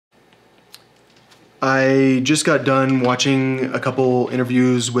I just got done watching a couple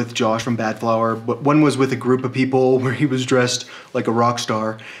interviews with Josh from Bad Flower, but one was with a group of people where he was dressed like a rock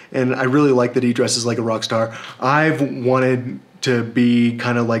star, and I really like that he dresses like a rock star. I've wanted to be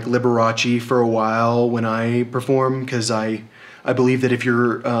kind of like Liberace for a while when I perform, because I believe that if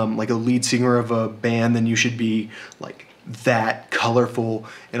you're like a lead singer of a band, then you should be like that colorful,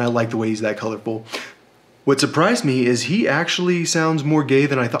 and I like the way he's that colorful. What surprised me is he actually sounds more gay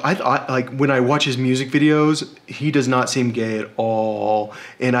than I thought. Like when I watch his music videos, he does not seem gay at all.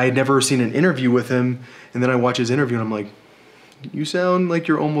 And I had never seen an interview with him, and then I watch his interview and I'm like, you sound like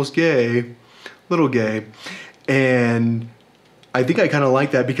you're almost gay, little gay. And I think I kind of like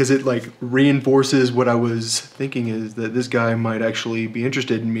that because it like reinforces what I was thinking, is that this guy might actually be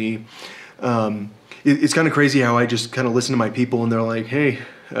interested in me. It's kind of crazy how I just kind of listen to my people and they're like, hey,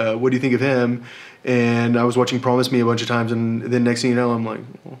 what do you think of him? And I was watching Promise Me a bunch of times, and then next thing you know, I'm like,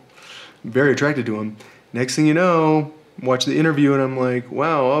 well, I'm very attracted to him. Next thing you know, watch the interview and I'm like,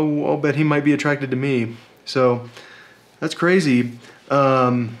 wow, I'll bet he might be attracted to me. So that's crazy.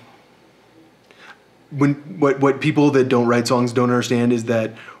 What people that don't write songs don't understand is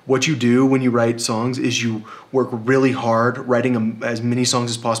that what you do when you write songs is you work really hard writing as many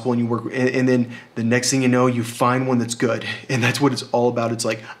songs as possible, and you work, and then the next thing you know, you find one that's good, and that's what it's all about. It's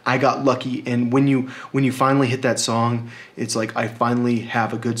like I got lucky, and when you finally hit that song, it's like I finally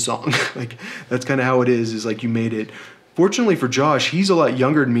have a good song. Like that's kind of how it is. Is like you made it. Fortunately for Josh, he's a lot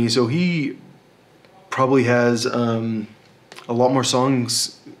younger than me, so he probably has a lot more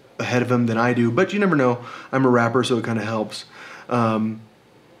songs ahead of him than I do, but you never know. I'm a rapper, so it kind of helps.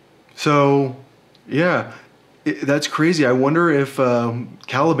 So yeah, that's crazy. I wonder if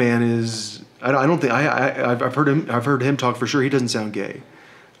Caliban is. I don't think I've heard him talk for sure. He doesn't sound gay,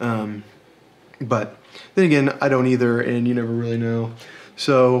 but then again, I don't either, and you never really know.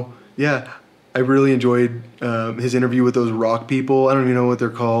 So yeah, I really enjoyed his interview with those rock people. I don't even know what they're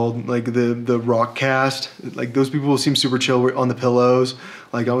called, like the rock cast. Like those people seem super chill on the pillows.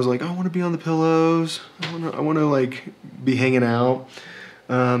 Like I was like, I want to be on the pillows. I want to like be hanging out.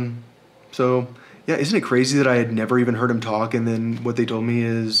 So yeah, isn't it crazy that I had never even heard him talk, and then what they told me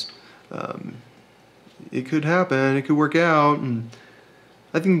is it could happen, it could work out, and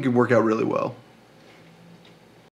I think it could work out really well.